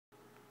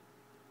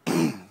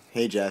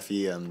Hey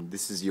Jaffe,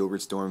 this is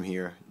Yogurt Storm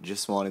here.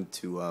 Just wanted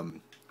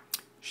to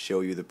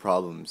show you the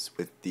problems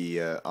with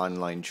the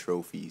online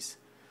trophies.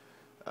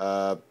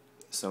 So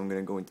I'm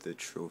gonna go into the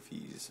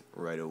trophies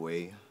right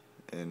away,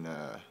 and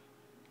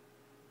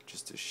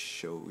just to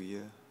show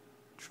you,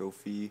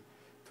 trophy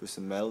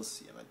Twisted Metals.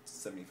 See, I'm at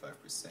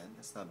 75%.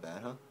 That's not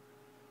bad,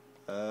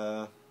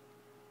 huh?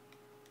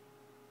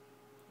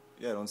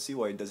 Yeah, I don't see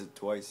why it does it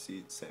twice. See,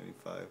 it's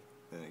 75.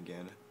 Then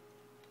again,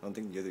 I don't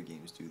think the other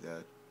games do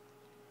that.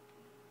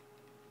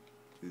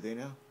 Do they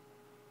now?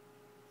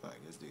 Oh, I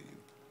guess they do.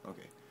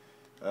 Okay.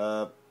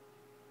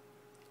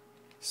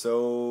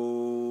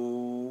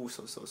 So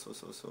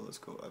let's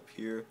go up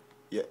here.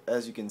 Yeah,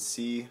 as you can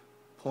see,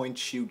 point,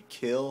 shoot,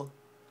 kill,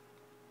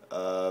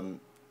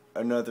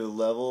 another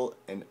level,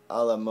 and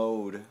a la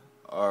mode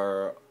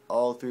are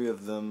all three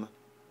of them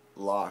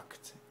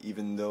locked,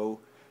 even though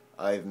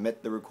I've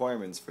met the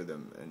requirements for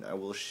them, and I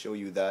will show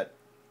you that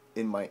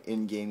in my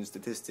in-game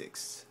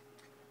statistics.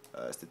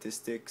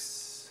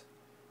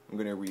 I'm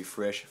going to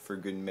refresh for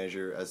good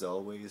measure as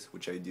always,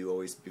 which I do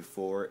always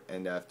before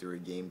and after a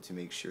game to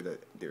make sure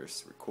that they're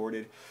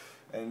recorded.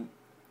 And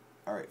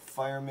alright,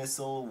 fire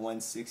missile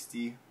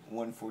 160,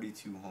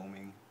 142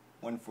 homing,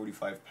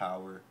 145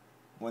 power,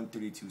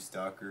 132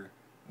 stalker,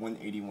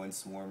 181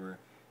 swarmer,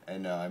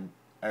 and I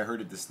heard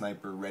that the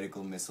sniper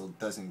reticle missile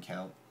doesn't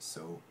count,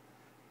 so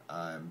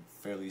I'm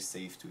fairly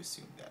safe to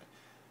assume that.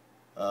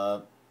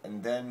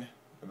 And then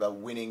about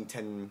winning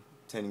 10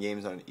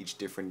 games on each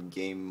different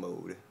game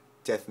mode.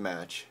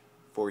 Deathmatch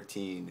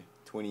 14,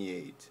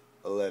 28,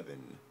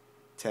 11,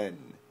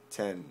 10,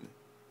 10,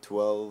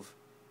 12,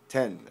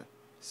 10.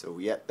 So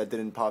yeah, that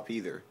didn't pop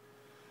either.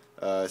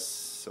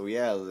 So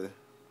yeah,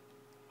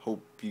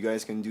 hope you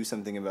guys can do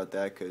something about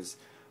that, because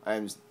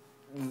I'm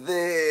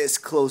this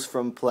close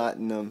from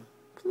platinum.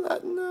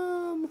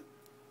 Platinum!